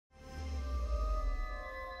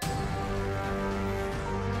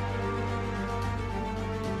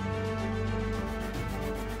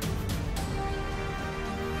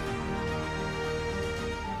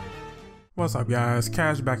What's up guys,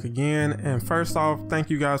 Cash back again, and first off, thank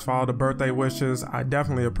you guys for all the birthday wishes. I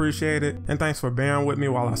definitely appreciate it, and thanks for bearing with me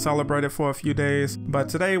while I celebrated for a few days. But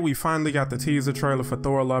today we finally got the teaser trailer for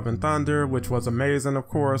Thor Love and Thunder, which was amazing of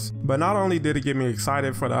course. But not only did it get me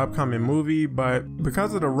excited for the upcoming movie, but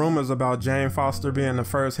because of the rumors about Jane Foster being the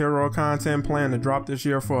first hero content planned to drop this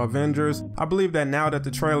year for Avengers, I believe that now that the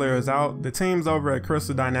trailer is out, the teams over at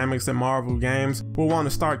Crystal Dynamics and Marvel Games will want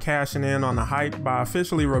to start cashing in on the hype by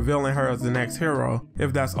officially revealing her as the next hero,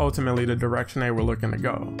 if that's ultimately the direction they were looking to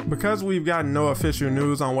go. Because we've gotten no official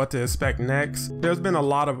news on what to expect next, there's been a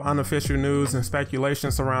lot of unofficial news and speculation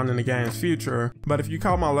surrounding the game's future, but if you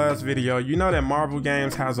caught my last video, you know that Marvel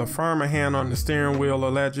Games has a firmer hand on the steering wheel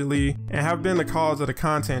allegedly, and have been the cause of the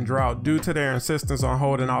content drought due to their insistence on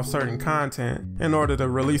holding off certain content in order to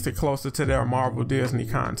release it closer to their Marvel Disney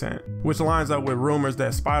content, which lines up with rumors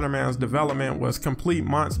that Spider-Man's development was complete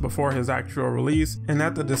months before his actual release, and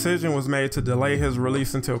that the decision was made to delay his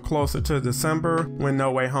release until closer to December when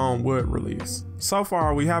No Way Home would release. So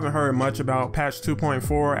far, we haven't heard much about patch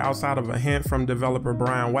 2.4 outside of a hint from developer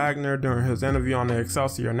Brian Wagner during his interview on the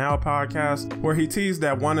Excelsior Now podcast, where he teased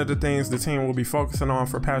that one of the things the team will be focusing on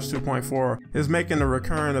for patch 2.4 is making the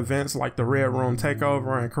recurring events like the Red Room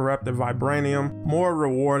Takeover and Corrupted Vibranium more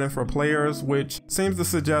rewarding for players, which seems to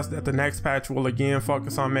suggest that the next patch will again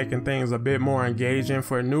focus on making things a bit more engaging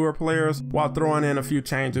for newer players while throwing in a few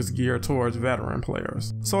changes geared towards veteran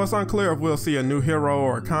players. So it's unclear if we'll see a new hero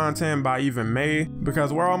or content by even May,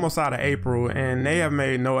 because we're almost out of April and they have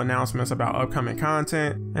made no announcements about upcoming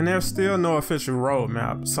content, and there's still no official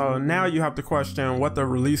roadmap. So now you have to question what the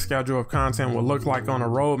release schedule of content will look like on a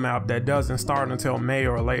roadmap that doesn't start until May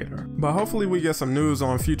or later. But hopefully we get some news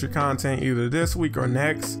on future content either this week or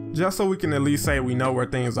next, just so we can at least say we know where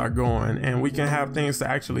things are going and we can have things to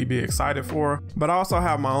actually be excited for. But I also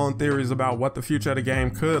have my own theories about what the future of the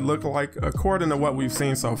game could look like according to what we've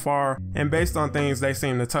seen so far and based on things they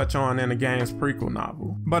seem to touch on in the game's prequel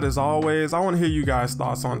novel. But as always, I want to hear you guys'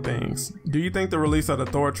 thoughts on things. Do you think the release of the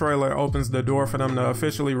Thor trailer opens the door for them to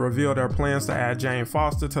officially reveal their plans to add Jane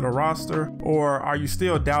Foster to the roster, or are you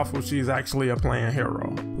still doubtful she's actually a playing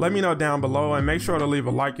hero? Let me know down below, and make sure to leave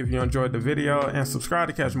a like if you enjoyed the video, and subscribe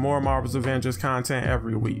to catch more Marvel's Avengers content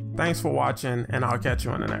every week. Thanks for watching, and I'll catch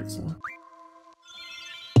you in the next one.